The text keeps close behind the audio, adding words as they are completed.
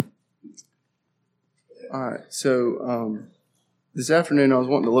All right. So this afternoon I was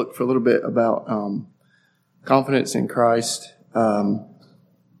wanting to look for a little bit about confidence in Christ.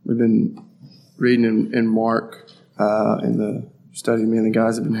 We've been reading in Mark in the study me and the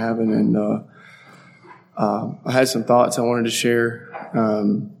guys have been having, and I had some thoughts I wanted to share.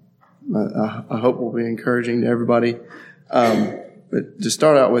 I hope will be encouraging to everybody. But to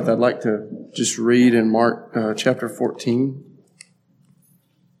start out with, I'd like to just read in Mark chapter 14.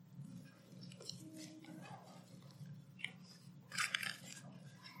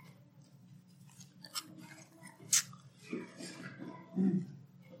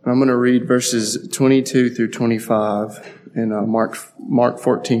 I'm going to read verses 22 through 25 in Mark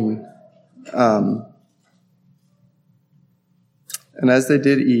 14. And as they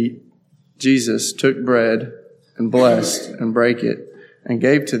did eat, Jesus took bread and blessed and brake it and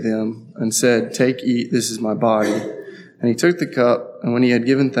gave to them and said, "Take, eat, this is my body." And he took the cup, and when he had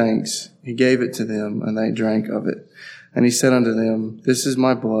given thanks, he gave it to them, and they drank of it. And he said unto them, "This is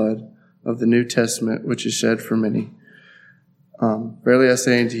my blood of the New Testament, which is shed for many. Verily I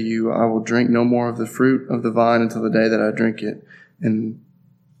say unto you, I will drink no more of the fruit of the vine until the day that I drink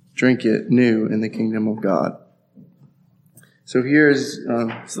it new in the kingdom of God." So here is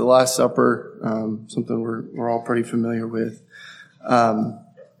it's the Last Supper, something we're all pretty familiar with. But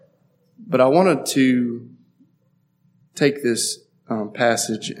I wanted to take this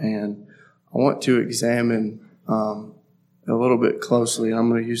passage and I want to examine a little bit closely. And I'm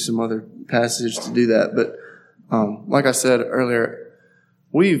going to use some other passages to do that, but like I said earlier,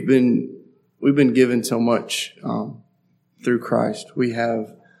 we've been given so much through Christ. We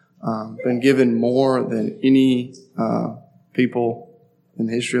have been given more than any people in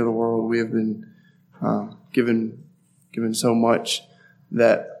the history of the world. We have been given so much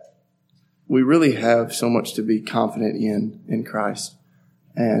that we really have so much to be confident in Christ,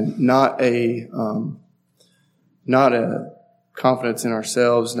 and not a confidence in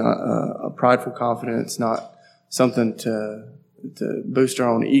ourselves, not a prideful confidence, not something to boost our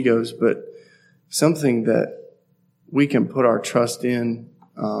own egos, but something that we can put our trust in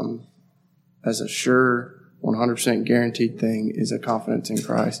as a sure, 100% guaranteed thing is a confidence in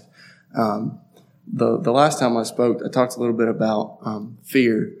Christ. The last time I spoke, I talked a little bit about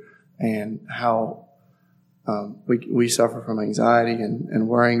fear and how we suffer from anxiety and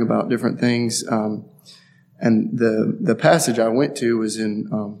worrying about different things. And the passage I went to was in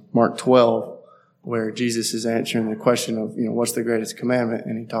Mark 12, where Jesus is answering the question of, what's the greatest commandment?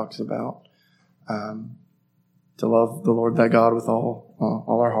 And he talks about to love the Lord thy God with all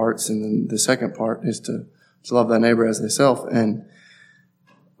our hearts. And then the second part is to love thy neighbor as thyself. And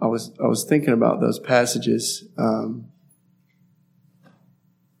I was thinking about those passages and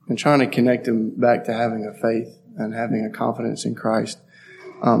trying to connect them back to having a faith and having a confidence in Christ.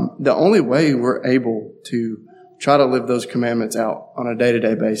 The only way we're able to try to live those commandments out on a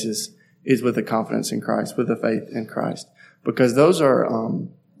day-to-day basis is with a confidence in Christ, with a faith in Christ, because those are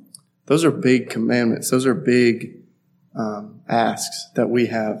big commandments. Those are big asks that we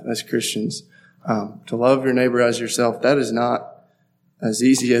have as Christians. To love your neighbor as yourself, that is not as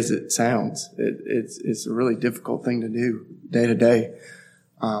easy as it sounds. It's a really difficult thing to do day to day.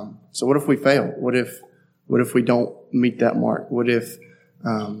 So what if we fail? What if we don't meet that mark? What if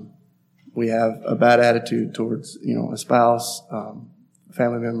we have a bad attitude towards a spouse,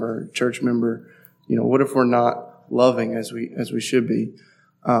 family member, church member? What if we're not loving as we should be?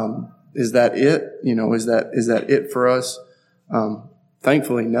 Is that it? Is that it for us?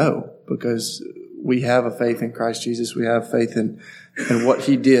 Thankfully, no, because we have a faith in Christ Jesus. We have faith in what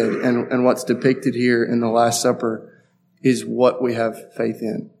he did, and what's depicted here in the Last Supper is what we have faith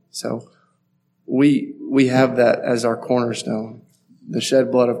in. So we have that as our cornerstone, the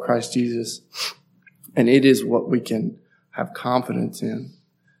shed blood of Christ Jesus, and it is what we can have confidence in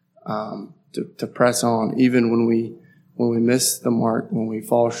to press on, even when we miss the mark, when we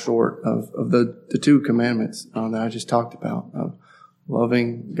fall short of the two commandments that I just talked about, of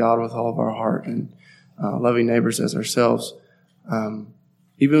loving God with all of our heart and loving neighbors as ourselves.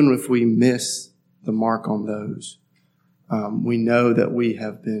 Even if we miss the mark on those, we know that we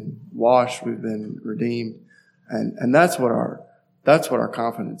have been washed, we've been redeemed, and that's what our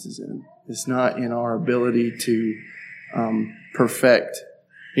confidence is in. It's not in our ability to perfect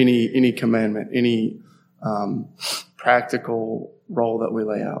any commandment, any practical role that we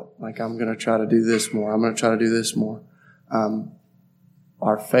lay out. Like, I'm going to try to do this more. I'm going to try to do this more.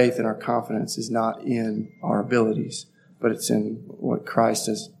 Our faith and our confidence is not in our abilities, but it's in what Christ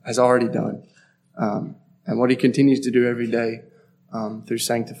has already done, and what he continues to do every day through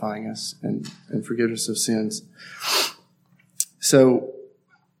sanctifying us and forgiveness of sins. So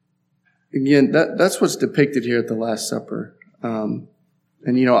again, that's what's depicted here at the Last Supper. And,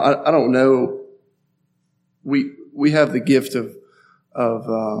 I don't know. We have the gift of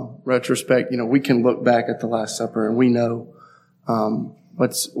retrospect. We can look back at the Last Supper and we know,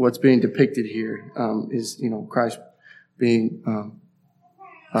 what's being depicted here, is, Christ being,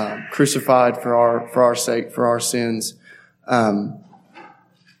 crucified for our sake, for our sins. I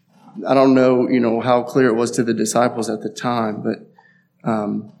don't know, how clear it was to the disciples at the time, but,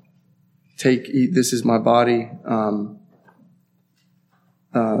 take, eat, this is my body.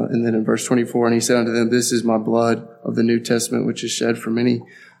 And then in verse 24, and he said unto them, this is my blood of the New Testament, which is shed for many.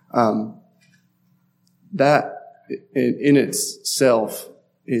 That in itself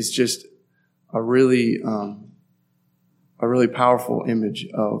is just a really powerful image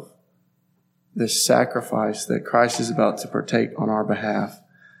of the sacrifice that Christ is about to partake on our behalf.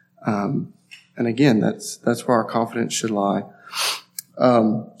 And again, that's where our confidence should lie.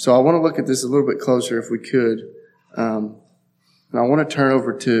 So I want to look at this a little bit closer if we could. And I want to turn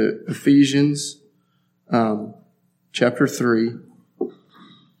over to Ephesians, chapter 3.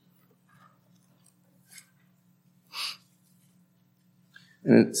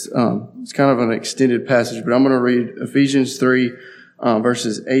 And it's kind of an extended passage, but I'm going to read Ephesians 3,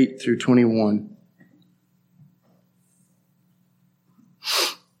 verses 8 through 21.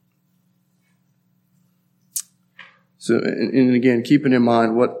 So, and again, keeping in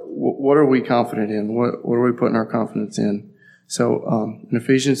mind, what are we confident in? What are we putting our confidence in? So, in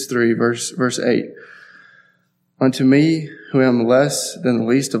Ephesians 3, verse 8, unto me, who am less than the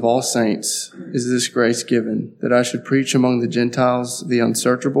least of all saints, is this grace given, that I should preach among the Gentiles the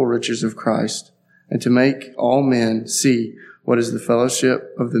unsearchable riches of Christ, and to make all men see what is the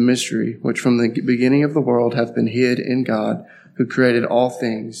fellowship of the mystery, which from the beginning of the world hath been hid in God, who created all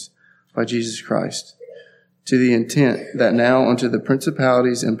things by Jesus Christ, to the intent that now unto the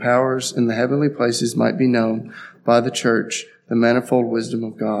principalities and powers in the heavenly places might be known by the church the manifold wisdom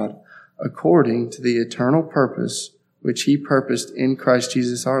of God, according to the eternal purpose which he purposed in Christ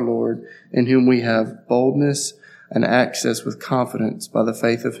Jesus our Lord, in whom we have boldness and access with confidence by the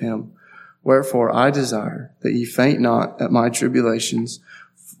faith of him. Wherefore I desire that ye faint not at my tribulations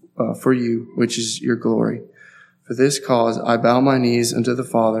for you, which is your glory. For this cause I bow my knees unto the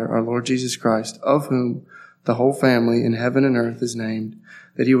Father, our Lord Jesus Christ, of whom the whole family in heaven and earth is named,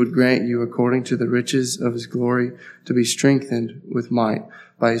 that he would grant you, according to the riches of his glory, to be strengthened with might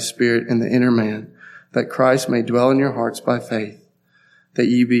by his Spirit in the inner man, that Christ may dwell in your hearts by faith, that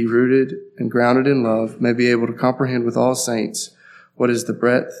ye be rooted and grounded in love, may be able to comprehend with all saints what is the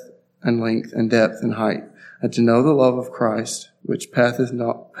breadth and length and depth and height, and to know the love of Christ, which passeth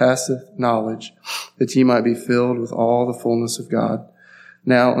knowledge, that ye might be filled with all the fullness of God.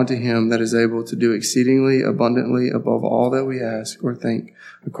 Now unto him that is able to do exceedingly abundantly above all that we ask or think,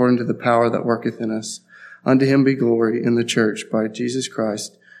 according to the power that worketh in us. Unto him be glory in the church by Jesus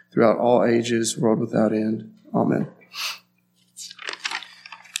Christ throughout all ages, world without end. Amen.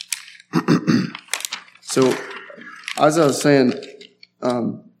 So, as I was saying,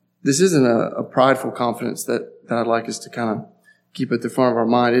 this isn't a prideful confidence that I'd like us to kind of keep at the front of our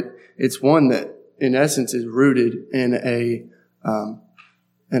mind. It's one that, in essence, is rooted in a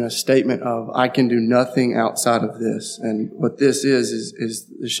statement of, I can do nothing outside of this. And what this is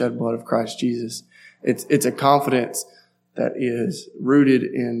the shed blood of Christ Jesus. It's a confidence that is rooted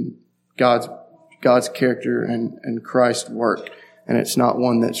in God's character and Christ's work. And it's not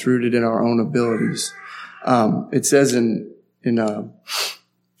one that's rooted in our own abilities. It says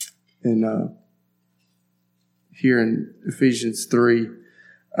here in Ephesians 3,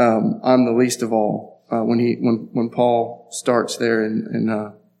 I'm the least of all. When Paul starts there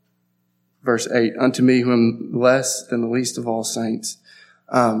in verse 8, unto me who am less than the least of all saints.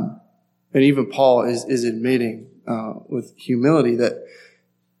 And even Paul is admitting with humility that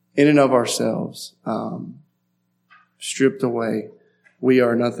in and of ourselves, stripped away, we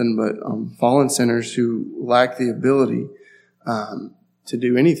are nothing but fallen sinners who lack the ability to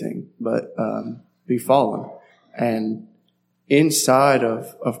do anything but be fallen. And inside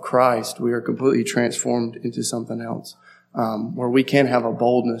of Christ, we are completely transformed into something else, where we can have a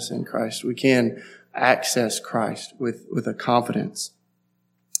boldness in Christ. We can access Christ with a confidence.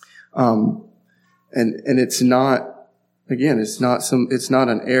 And it's not, again, it's not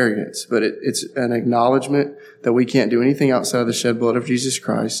an arrogance, but it's an acknowledgement that we can't do anything outside of the shed blood of Jesus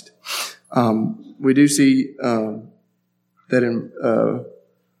Christ. We do see that in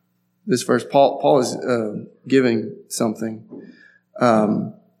this verse, Paul is giving something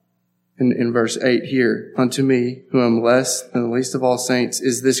in verse 8 here. Unto me, who am less than the least of all saints,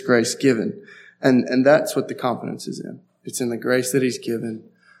 is this grace given. And that's what the confidence is in. It's in the grace that he's given.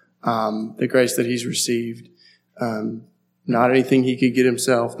 the grace that he's received. Not anything he could get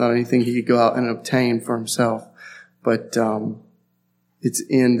himself, not anything he could go out and obtain for himself, but it's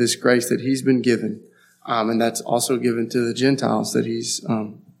in this grace that he's been given, and that's also given to the Gentiles that he's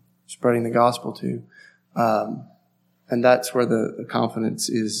spreading the gospel to, and that's where the confidence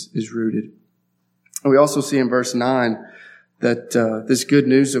is rooted. And we also see in verse 9 that this good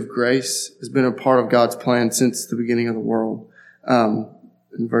news of grace has been a part of God's plan since the beginning of the world.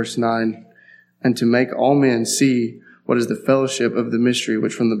 In verse 9, and to make all men see what is the fellowship of the mystery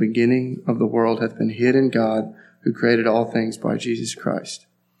which from the beginning of the world hath been hid in God, who created all things by Jesus Christ.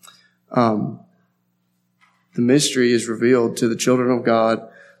 The mystery is revealed to the children of God,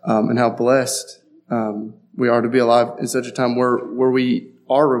 and how blessed we are to be alive in such a time where we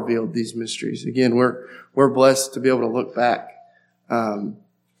are revealed these mysteries. Again, we're blessed to be able to look back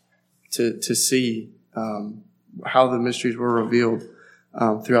to see how the mysteries were revealed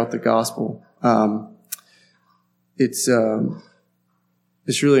throughout the gospel. It's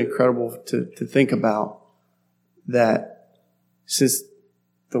really incredible to think about that since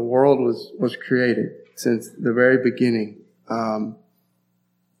the world was created, since the very beginning,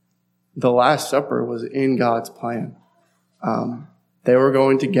 the Last Supper was in God's plan. They were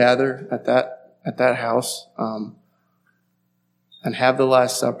going to gather at that house and have the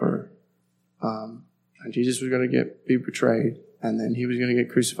Last Supper, and Jesus was going to be betrayed, and then he was going to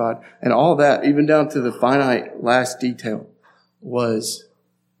get crucified. And all that, even down to the finite last detail, was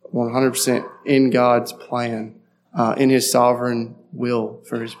 100% in God's plan, in his sovereign will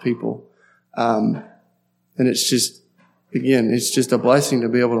for his people. And it's just a blessing to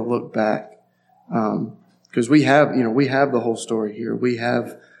be able to look back. Because we have the whole story here. We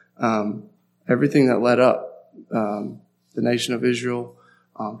have everything that led up, the nation of Israel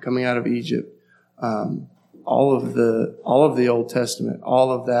coming out of Egypt, all of the Old Testament,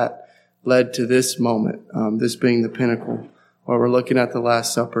 all of that led to this moment, this being the pinnacle, where we're looking at the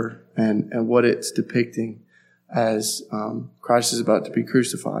Last Supper and what it's depicting as Christ is about to be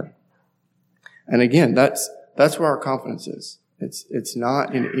crucified. And again, that's where our confidence is. It's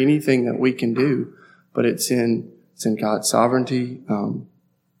not in anything that we can do, but it's in God's sovereignty, and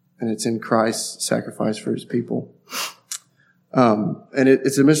it's in Christ's sacrifice for his people. And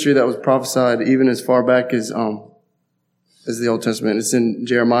it's a mystery that was prophesied even as far back as the Old Testament. It's in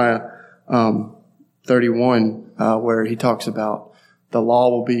Jeremiah 31, where he talks about the law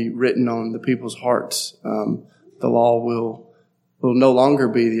will be written on the people's hearts. The law will no longer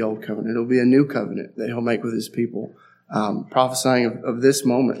be the old covenant. It'll be a new covenant that he'll make with his people, prophesying of this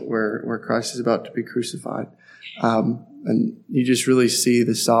moment where Christ is about to be crucified. And you just really see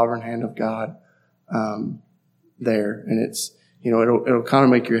the sovereign hand of God there. And it's, it'll kind of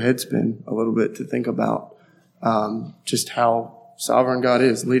make your head spin a little bit to think about just how sovereign God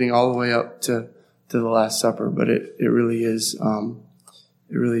is, leading all the way up to the Last Supper. But it really is a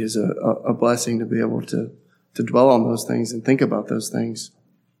blessing to be able to dwell on those things and think about those things.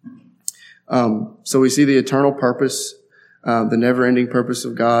 So we see the eternal purpose, the never-ending purpose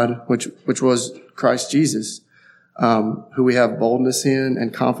of God, which was Christ Jesus, who we have boldness in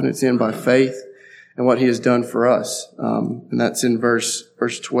and confidence in by faith and what he has done for us. And that's in verse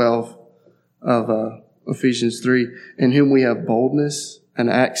 12 of Ephesians 3, in whom we have boldness and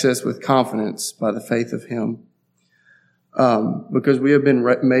access with confidence by the faith of him. Because we have been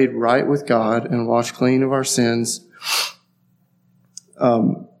made right with God and washed clean of our sins.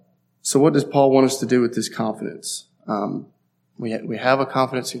 So what does Paul want us to do with this confidence? We have a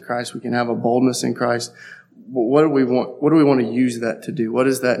confidence in Christ. We can have a boldness in Christ. What do we want? What do we want to use that to do? What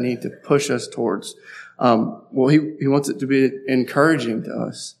does that need to push us towards? Well, he wants it to be encouraging to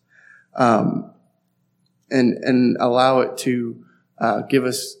us, and allow it to give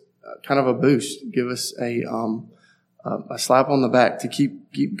us kind of a boost, give us a slap on the back to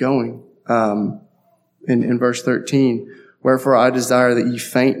keep going. In verse 13, wherefore I desire that ye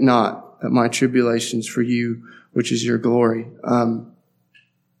faint not at my tribulations for you, which is your glory.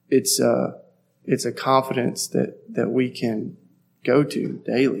 It's a confidence that we can go to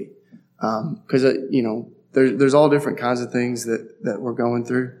daily. Cause there's all different kinds of things that we're going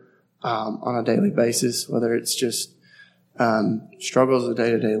through, on a daily basis, whether it's just, struggles of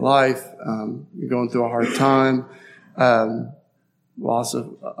day-to-day life. You're going through a hard time, loss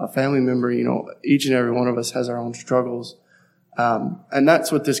of a family member. Each and every one of us has our own struggles. And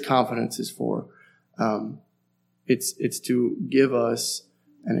that's what this confidence is for. It's to give us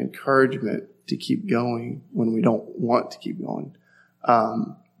an encouragement to keep going when we don't want to keep going.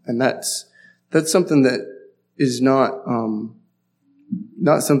 And that's something that is not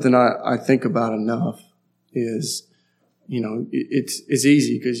something I think about enough, is, it's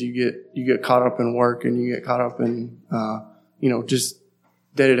easy because you get caught up in work and you get caught up in, just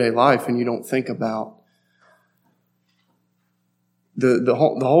day-to-day life, and you don't think about the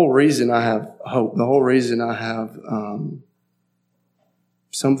whole reason I have hope, the whole reason I have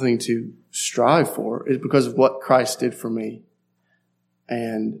something to strive for is because of what Christ did for me.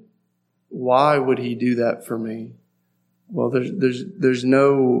 And why would he do that for me? Well, there's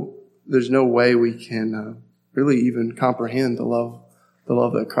no way we can really even comprehend the love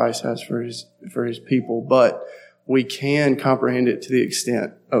that Christ has for his people, but we can comprehend it to the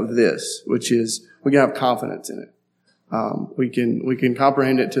extent of this, which is we can have confidence in it. We can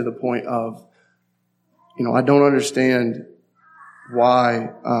comprehend it to the point of, I don't understand why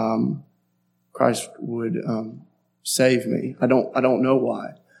Christ would save me. I don't know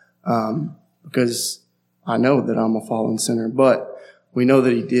why, because I know that I'm a fallen sinner, but we know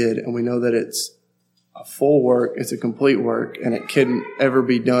that he did, and we know that it's a full work, it's a complete work, and it couldn't ever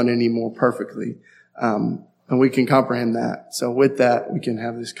be done any more perfectly. And we can comprehend that. So with that, we can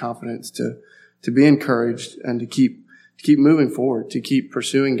have this confidence to be encouraged and to keep moving forward, to keep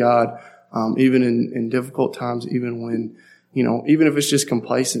pursuing God, even in difficult times, even when, even if it's just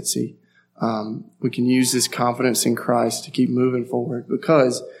complacency. We can use this confidence in Christ to keep moving forward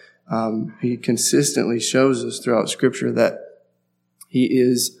because he consistently shows us throughout Scripture that he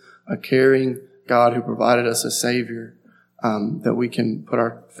is a caring God who provided us a Savior that we can put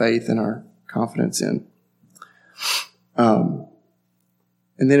our faith and our confidence in. And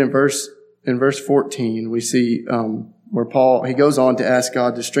then in verse 14, we see where Paul, he goes on to ask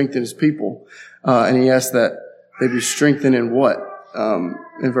God to strengthen his people. And he asks that they be strengthened in what?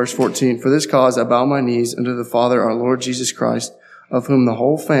 In verse 14, for this cause I bow my knees unto the Father, our Lord Jesus Christ, of whom the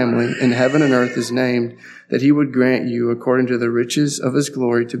whole family in heaven and earth is named, that he would grant you, according to the riches of his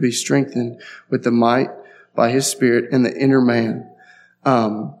glory, to be strengthened with the might by his Spirit in the inner man.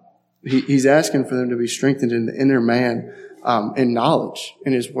 He's asking for them to be strengthened in the inner man, in knowledge,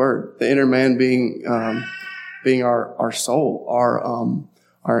 in his word. The inner man being our soul,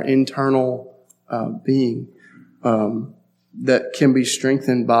 our internal, being, that can be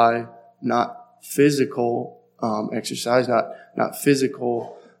strengthened by not physical, exercise, not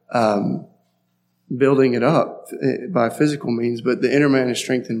physical, building it up by physical means, but the inner man is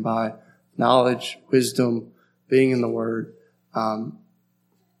strengthened by knowledge, wisdom, being in the word,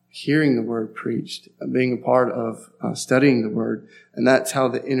 hearing the word preached, being a part of studying the word. And that's how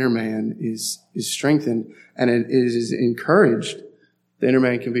the inner man is strengthened, and it is encouraged. The inner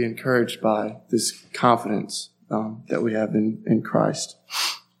man can be encouraged by this confidence that we have in Christ.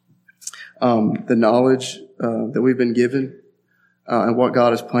 The knowledge that we've been given and what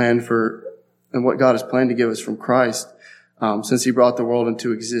God has planned to give us from Christ since he brought the world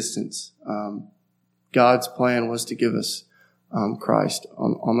into existence. God's plan was to give us Christ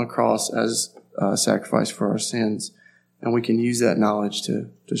on the cross as a sacrifice for our sins. And we can use that knowledge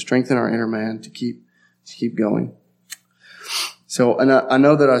to strengthen our inner man, to keep going. So, and I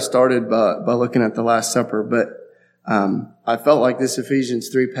know that I started by looking at the Last Supper, but I felt like this Ephesians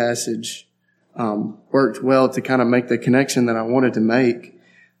 3 passage worked well to kind of make the connection that I wanted to make,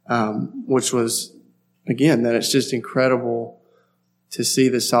 which was, again, that it's just incredible to see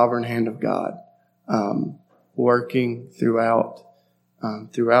the sovereign hand of God working throughout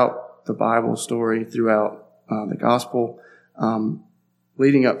the Bible story, throughout the gospel,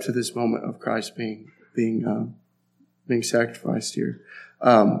 leading up to this moment of Christ being sacrificed here.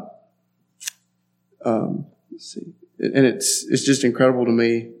 Let's see, and it's just incredible to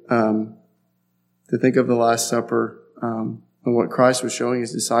me to think of the Last Supper and what Christ was showing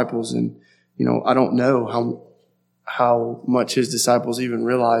his disciples, and I don't know how much his disciples even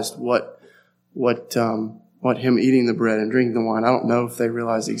realized what him eating the bread and drinking the wine. I don't know if they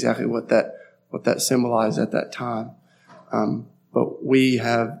realized exactly what that symbolized at that time. But we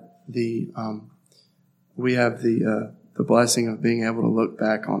have the blessing of being able to look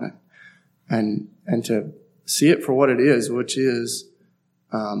back on it and to see it for what it is, which is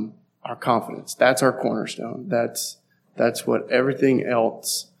our confidence. That's our cornerstone. That's what everything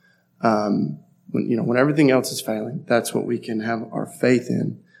else, when everything else is failing, that's what we can have our faith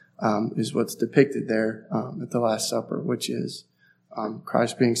in, is what's depicted there at the Last Supper, which is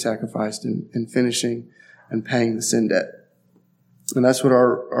Christ being sacrificed and finishing and paying the sin debt. And that's what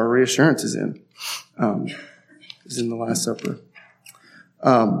our reassurance is in the Last Supper.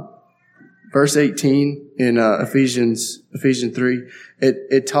 Verse 18 in Ephesians 3,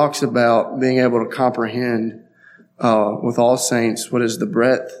 it talks about being able to comprehend with all saints what is the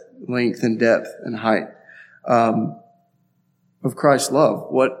breadth, length, and depth and height of Christ's love.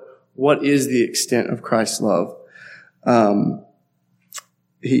 What is the extent of Christ's love?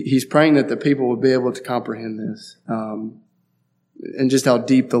 He's praying that the people would be able to comprehend this, and just how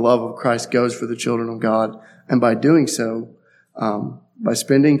deep the love of Christ goes for the children of God. And by doing so, by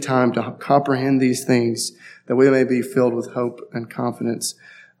spending time to comprehend these things, that we may be filled with hope and confidence.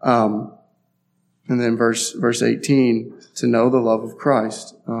 And then verse 18, to know the love of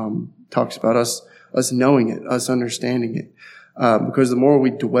Christ, talks about us knowing it, us understanding it. Because the more we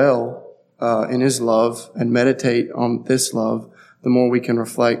dwell in His love and meditate on this love, the more we can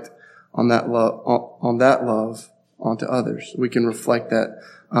reflect on that love onto others. We can reflect that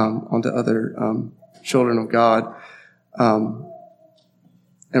onto other children of God.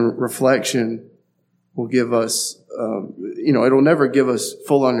 And reflection will give us, it'll never give us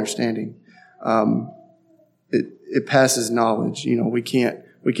full understanding. It passes knowledge. We can't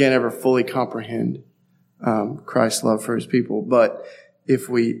ever fully comprehend Christ's love for His people. But if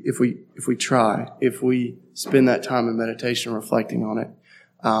we try, if we spend that time in meditation reflecting on it,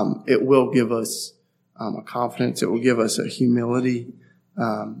 it will give us a confidence. It will give us a humility,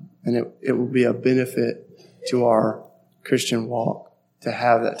 and it will be a benefit to our Christian walk to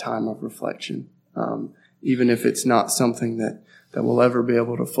have that time of reflection, even if it's not something that we'll ever be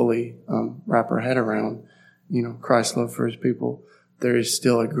able to fully wrap our head around. Christ's love for His people. There is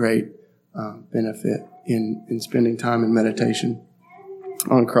still a great benefit in spending time in meditation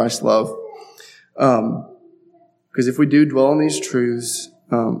on Christ's love. Because if we do dwell on these truths,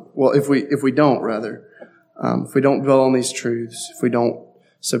 if we don't dwell on these truths, if we don't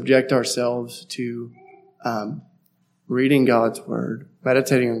subject ourselves to reading God's Word,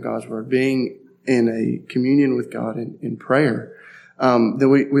 meditating on God's Word, being in a communion with God in prayer, then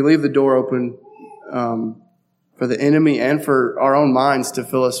we leave the door open for the enemy and for our own minds to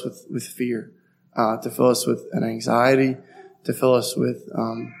fill us with fear, to fill us with an anxiety, to fill us with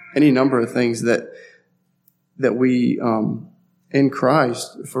any number of things that we in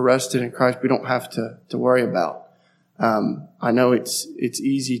Christ, if we're rested in Christ, we don't have to worry about. I know it's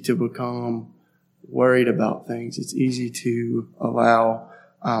easy to become worried about things. It's easy to allow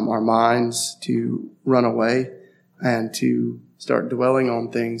our minds to run away and to start dwelling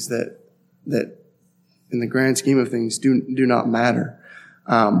on things that in the grand scheme of things do not matter.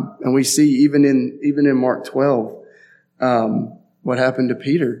 And we see even in Mark 12 what happened to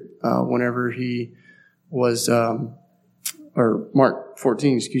Peter whenever he was or Mark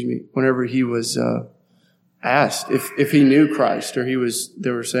 14, whenever he was asked if he knew Christ, or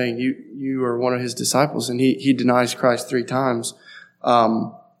they were saying you are one of His disciples, and he denies Christ 3 times.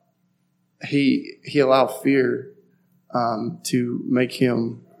 He allowed fear to make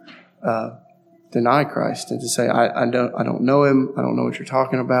him deny Christ and to say, I don't know Him. I don't know what you're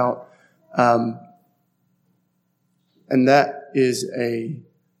talking about. And that is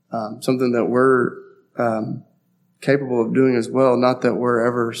something that we're capable of doing as well. Not that we're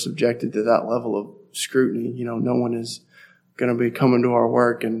ever subjected to that level of scrutiny. No one is going to be coming to our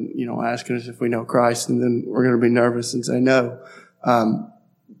work and, asking us if we know Christ, and then we're going to be nervous and say no.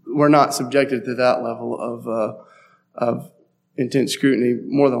 We're not subjected to that level of intense scrutiny,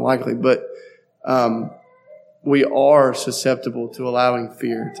 more than likely, but we are susceptible to allowing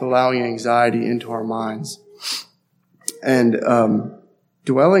fear, to allowing anxiety into our minds. And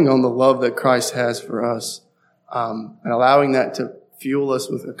dwelling on the love that Christ has for us, and allowing that to fuel us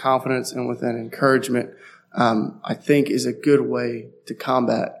with a confidence and with an encouragement, I think is a good way to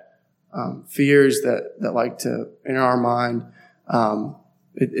combat fears that like to enter our mind.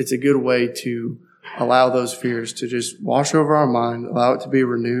 It's a good way to allow those fears to just wash over our mind, allow it to be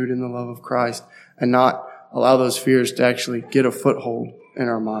renewed in the love of Christ, and not allow those fears to actually get a foothold in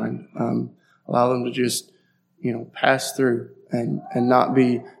our mind. Allow them to just, pass through and not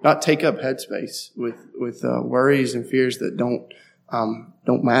take up headspace with worries and fears that don't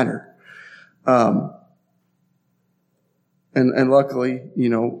matter. And luckily,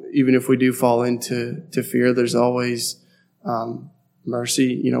 even if we do fall into fear, there's always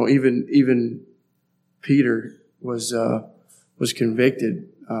mercy. Even Peter was convicted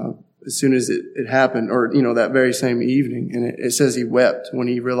as soon as it happened, or that very same evening. And it says he wept when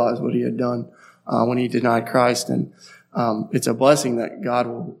he realized what he had done, when he denied Christ. And it's a blessing that God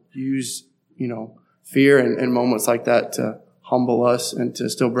will use fear and moments like that to humble us and to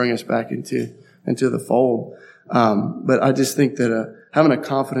still bring us back into the fold. But I just think that having a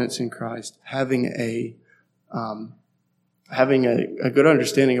confidence in Christ, having a good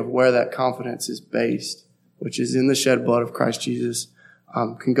understanding of where that confidence is based, which is in the shed blood of Christ Jesus,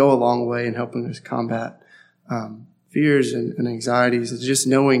 can go a long way in helping us combat fears and anxieties. It's just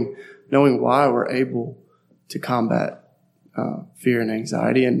knowing why we're able to combat fear and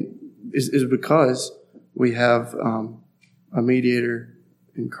anxiety, and is because we have a mediator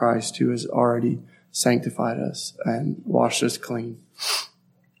in Christ who has already sanctified us and washed us clean.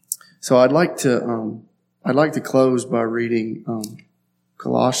 So I'd like to close by reading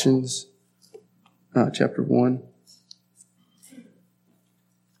Colossians chapter 1.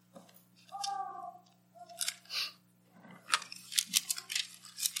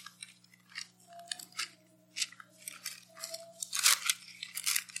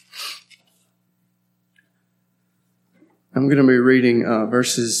 I'm going to be reading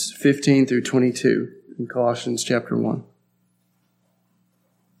verses 15 through 22 in Colossians chapter 1.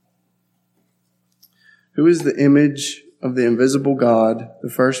 Who is the image of the invisible God, the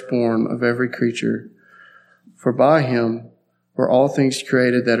firstborn of every creature? For by him were all things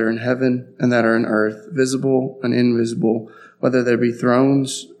created that are in heaven and that are in earth, visible and invisible, whether there be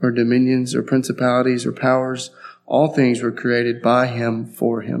thrones or dominions or principalities or powers. All things were created by him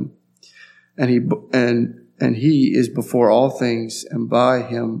for him. And he is before all things, and by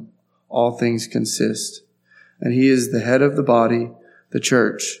him all things consist. And he is the head of the body, the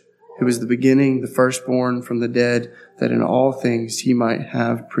church, who is the beginning, the firstborn from the dead, that in all things he might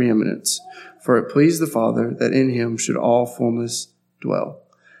have preeminence. For it pleased the Father that in him should all fullness dwell.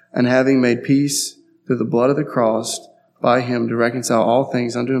 And having made peace through the blood of the cross, by him to reconcile all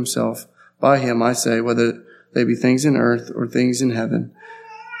things unto himself, by him, I say, whether they be things in earth or things in heaven.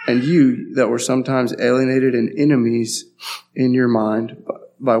 And you that were sometimes alienated and enemies in your mind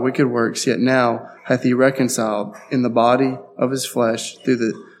by wicked works, yet now hath he reconciled in the body of his flesh through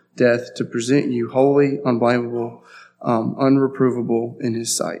the death to present you holy, unblameable, unreprovable in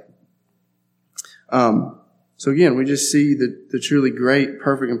his sight. So again, we just see the truly great,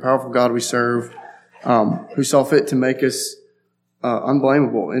 perfect, and powerful God we serve, who saw fit to make us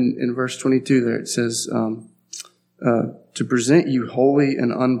unblameable. In verse 22 there it says, to present you holy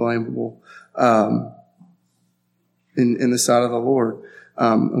and unblameable in the sight of the Lord.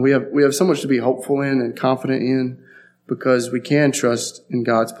 And we have so much to be hopeful in and confident in, because we can trust in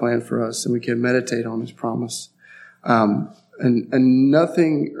God's plan for us and we can meditate on his promise. And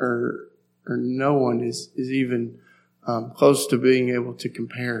nothing or no one is even close to being able to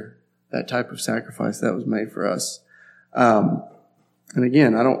compare that type of sacrifice that was made for us. And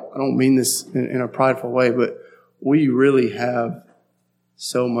again, I don't mean this in a prideful way, but we really have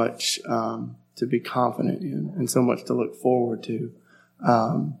so much to be confident in and so much to look forward to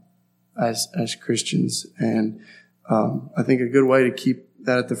as Christians. And I think a good way to keep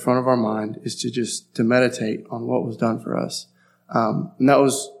that at the front of our mind is to meditate on what was done for us. And that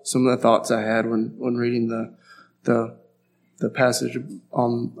was some of the thoughts I had when reading the passage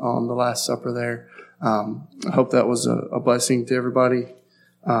on the Last Supper there. I hope that was a blessing to everybody.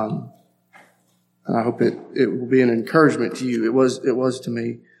 And I hope it will be an encouragement to you. It was to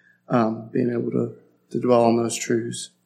me, being able to dwell on those truths.